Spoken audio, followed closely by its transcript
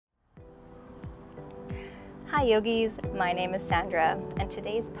Hi yogis, my name is Sandra and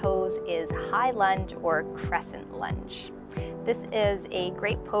today's pose is high lunge or crescent lunge. This is a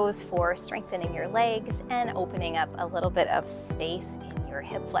great pose for strengthening your legs and opening up a little bit of space in your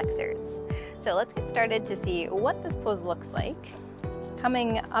hip flexors. So let's get started to see what this pose looks like.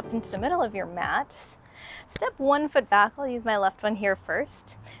 Coming up into the middle of your mat, step 1 foot back. I'll use my left one here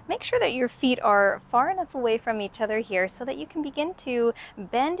first. Make sure that your feet are far enough away from each other here so that you can begin to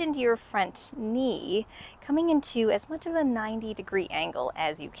bend into your front knee, coming into as much of a 90-degree angle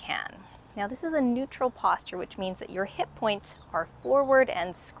as you can. Now this is a neutral posture, which means that your hip points are forward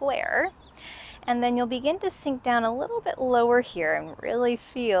and square. And then you'll begin to sink down a little bit lower here and really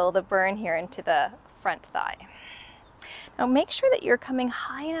feel the burn here into the front thigh. Now make sure that you're coming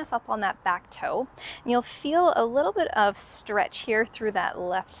high enough up on that back toe, and you'll feel a little bit of stretch here through that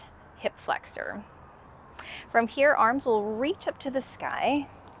left hip flexor. From here, arms will reach up to the sky,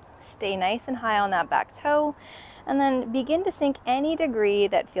 stay nice and high on that back toe, and then begin to sink any degree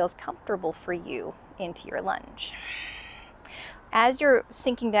that feels comfortable for you into your lunge. As you're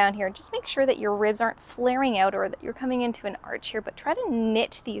sinking down here, just make sure that your ribs aren't flaring out or that you're coming into an arch here, but try to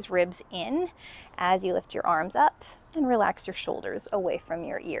knit these ribs in as you lift your arms up and relax your shoulders away from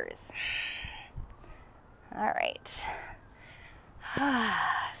your ears. All right.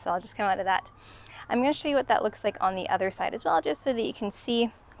 So I'll just come out of that. I'm going to show you what that looks like on the other side as well, just so that you can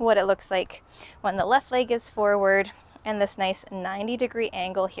see what it looks like when the left leg is forward and this nice 90-degree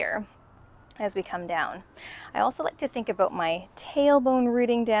angle here as we come down. I also like to think about my tailbone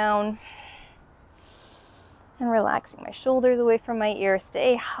rooting down and relaxing my shoulders away from my ears.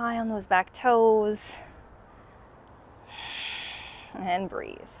 Stay high on those back toes and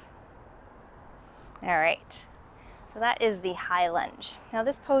breathe. All right, so that is the high lunge. Now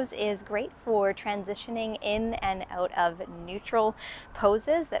this pose is great for transitioning in and out of neutral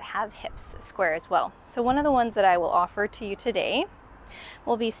poses that have hips square as well. So one of the ones that I will offer to you today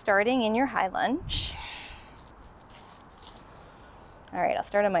will be starting in your high lunge. All right, I'll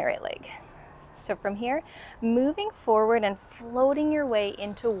start on my right leg. So from here, moving forward and floating your way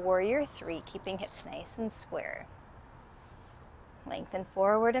into warrior 3, keeping hips nice and square. Lengthen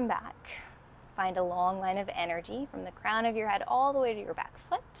forward and back. Find a long line of energy from the crown of your head all the way to your back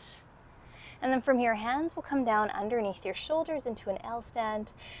foot. And then from here, hands will come down underneath your shoulders into an L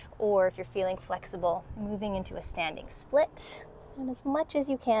stand, or if you're feeling flexible, moving into a standing split. And as much as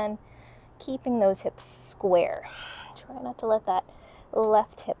you can, keeping those hips square. Try not to let that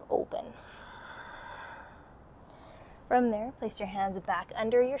left hip open. From there, place your hands back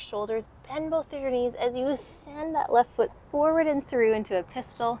under your shoulders, bend both of your knees as you send that left foot forward and through into a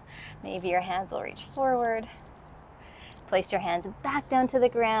pistol. Maybe your hands will reach forward. Place your hands back down to the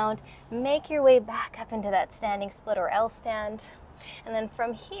ground. Make your way back up into that standing split or L stand. And then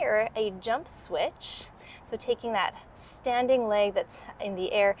from here, a jump switch. So taking that standing leg that's in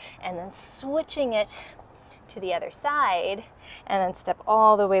the air and then switching it to the other side, and then step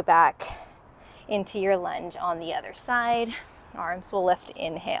all the way back into your lunge on the other side. Arms will lift,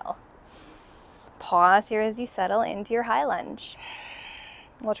 inhale. Pause here as you settle into your high lunge.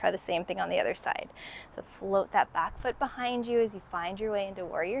 We'll try the same thing on the other side. So float that back foot behind you as you find your way into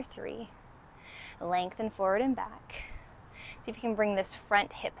warrior 3. Lengthen forward and back. See if you can bring this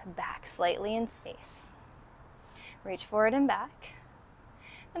front hip back slightly in space. Reach forward and back.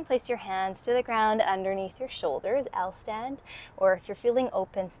 Then place your hands to the ground underneath your shoulders, L stand, or if you're feeling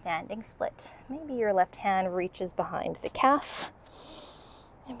open, standing split. Maybe your left hand reaches behind the calf.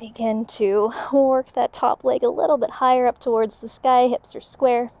 And begin to work that top leg a little bit higher up towards the sky, hips are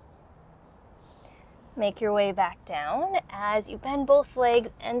square. Make your way back down as you bend both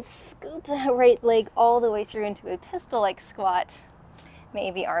legs and scoop that right leg all the way through into a pistol-like squat.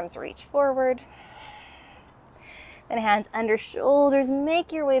 Maybe arms reach forward. Then hands under shoulders,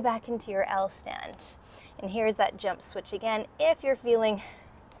 make your way back into your L stand. And here's that jump switch again. If you're feeling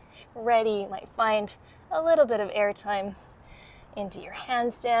ready, you might find a little bit of airtime into your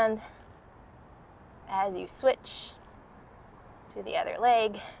handstand as you switch to the other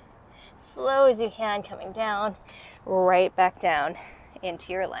leg. Slow as you can, coming down, right back down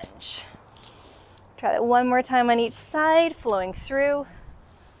into your lunge. Try that one more time on each side, flowing through.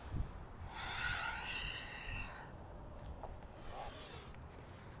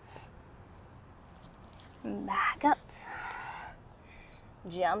 Back up,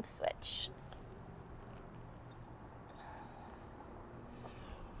 jump switch,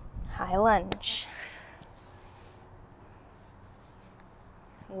 high lunge,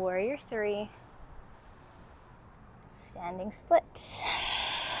 warrior 3, standing split,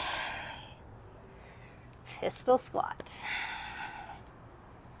 pistol squat,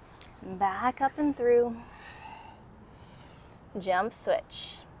 back up and through, Jump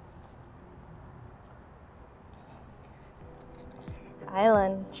switch. High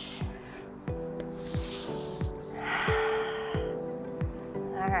lunge.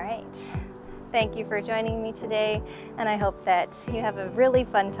 All right. Thank you for joining me today, and I hope that you have a really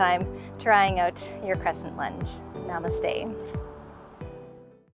fun time trying out your crescent lunge. Namaste.